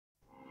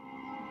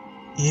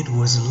It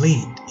was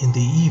late in the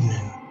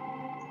evening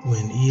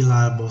when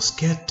Eli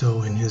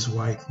Boschetto and his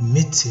wife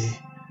Mitzi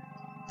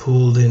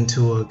pulled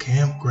into a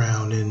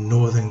campground in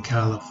Northern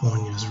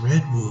California's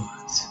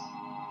Redwoods.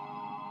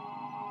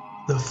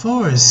 The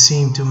forest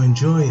seemed to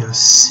enjoy a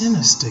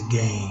sinister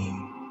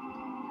game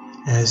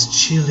as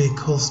chilly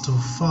coastal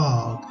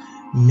fog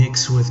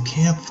mixed with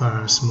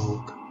campfire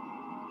smoke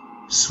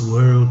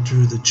swirled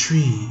through the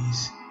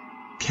trees,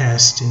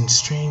 casting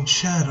strange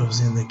shadows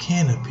in the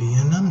canopy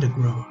and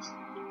undergrowth.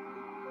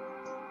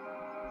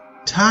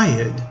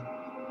 Tired,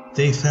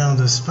 they found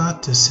a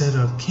spot to set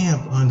up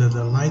camp under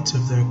the lights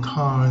of their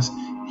car's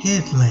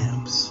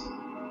headlamps.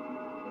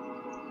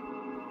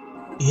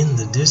 In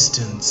the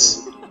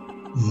distance,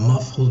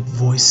 muffled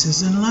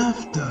voices and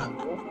laughter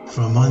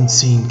from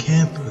unseen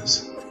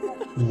campers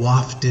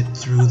wafted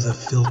through the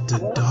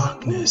filtered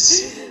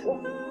darkness.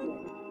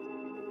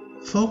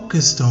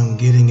 Focused on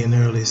getting an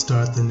early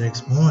start the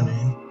next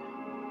morning,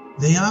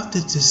 they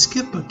opted to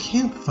skip a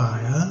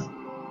campfire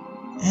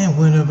and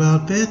went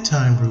about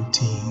bedtime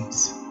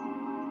routines.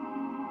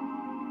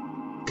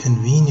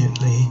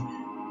 Conveniently,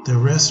 the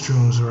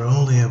restrooms were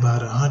only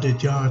about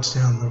 100 yards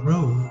down the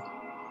road,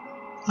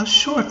 a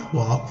short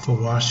walk for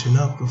washing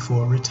up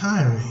before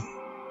retiring.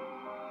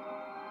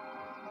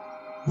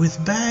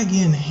 With bag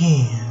in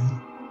hand,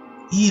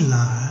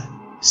 Eli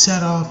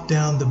set off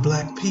down the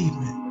black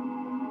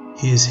pavement,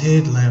 his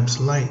headlamp's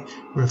light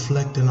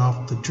reflecting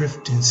off the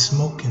drifting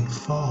smoke and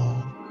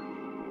fog,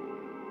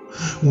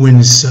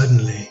 when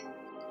suddenly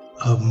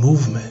a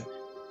movement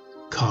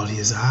caught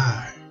his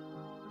eye.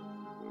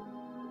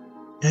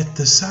 At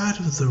the side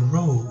of the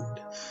road,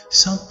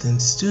 something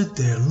stood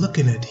there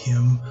looking at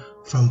him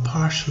from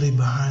partially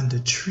behind a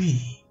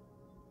tree.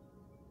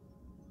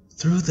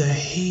 Through the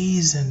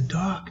haze and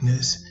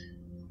darkness,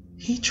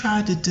 he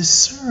tried to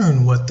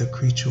discern what the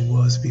creature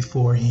was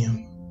before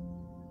him.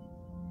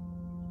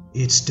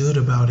 It stood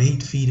about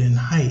 8 feet in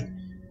height,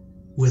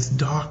 with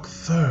dark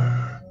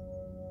fur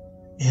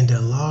and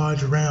a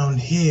large round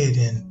head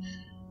and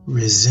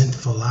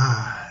resentful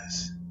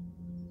eyes.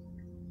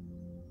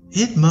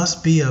 It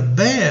must be a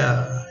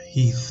bear,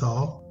 he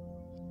thought.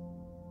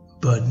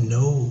 But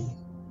no,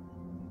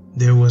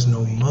 there was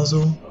no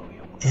muzzle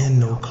and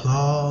no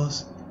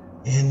claws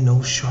and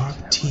no sharp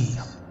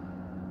teeth.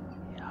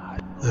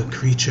 The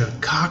creature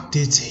cocked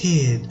its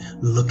head,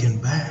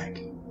 looking back.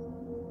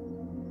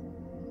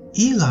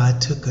 Eli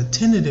took a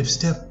tentative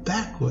step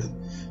backward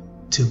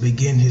to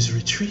begin his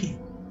retreat.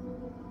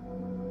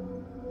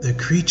 The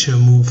creature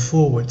moved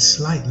forward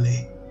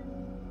slightly,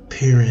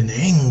 peering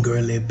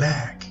angrily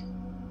back.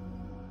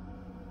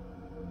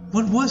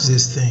 What was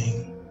this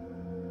thing?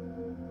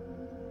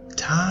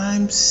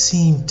 Time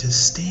seemed to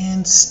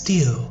stand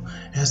still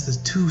as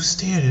the two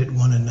stared at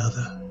one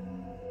another.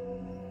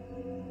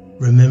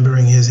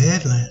 Remembering his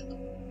headlamp,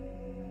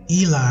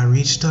 Eli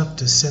reached up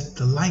to set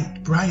the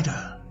light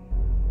brighter.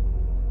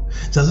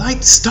 The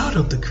light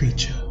startled the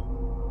creature,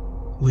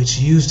 which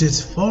used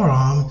its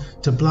forearm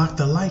to block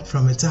the light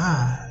from its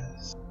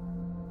eyes,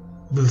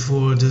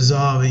 before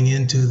dissolving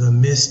into the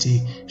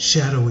misty,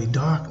 shadowy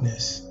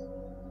darkness.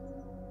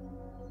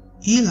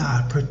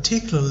 Eli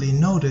particularly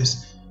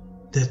noticed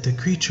that the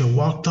creature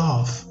walked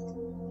off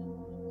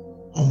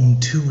on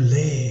 2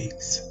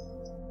 legs.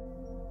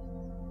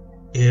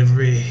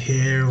 Every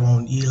hair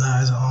on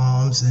Eli's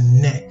arms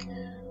and neck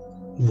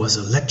was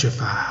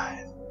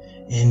electrified,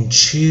 and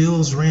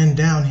chills ran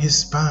down his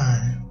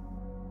spine.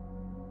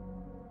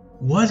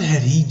 What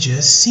had he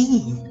just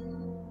seen?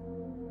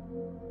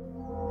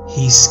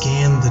 He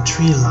scanned the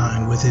tree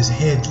line with his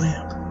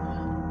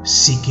headlamp,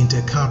 seeking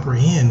to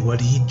comprehend what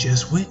he'd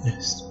just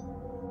witnessed.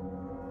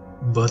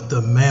 But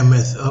the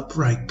mammoth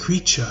upright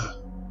creature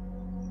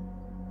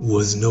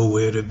was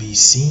nowhere to be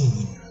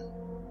seen.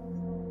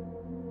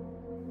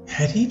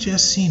 Had he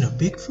just seen a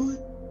Bigfoot?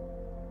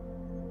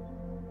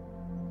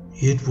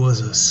 It was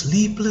a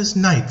sleepless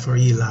night for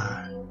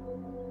Eli,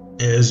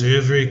 as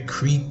every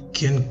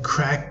creak and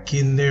crack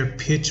in their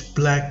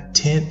pitch-black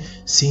tent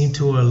seemed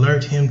to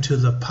alert him to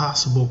the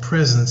possible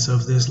presence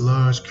of this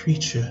large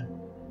creature,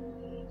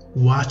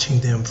 watching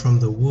them from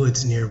the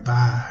woods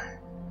nearby.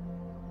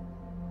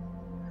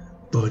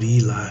 But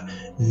Eli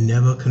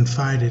never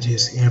confided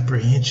his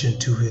apprehension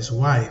to his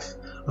wife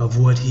of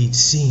what he'd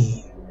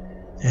seen,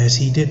 as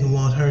he didn't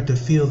want her to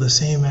feel the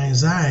same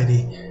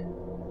anxiety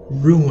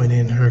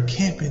ruining her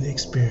camping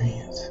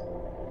experience.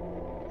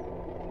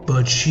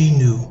 But she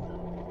knew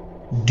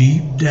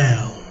deep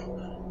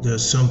down that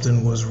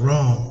something was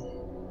wrong,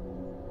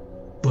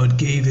 but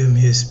gave him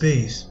his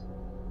space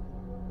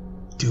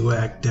to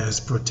act as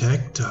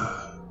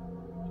protector.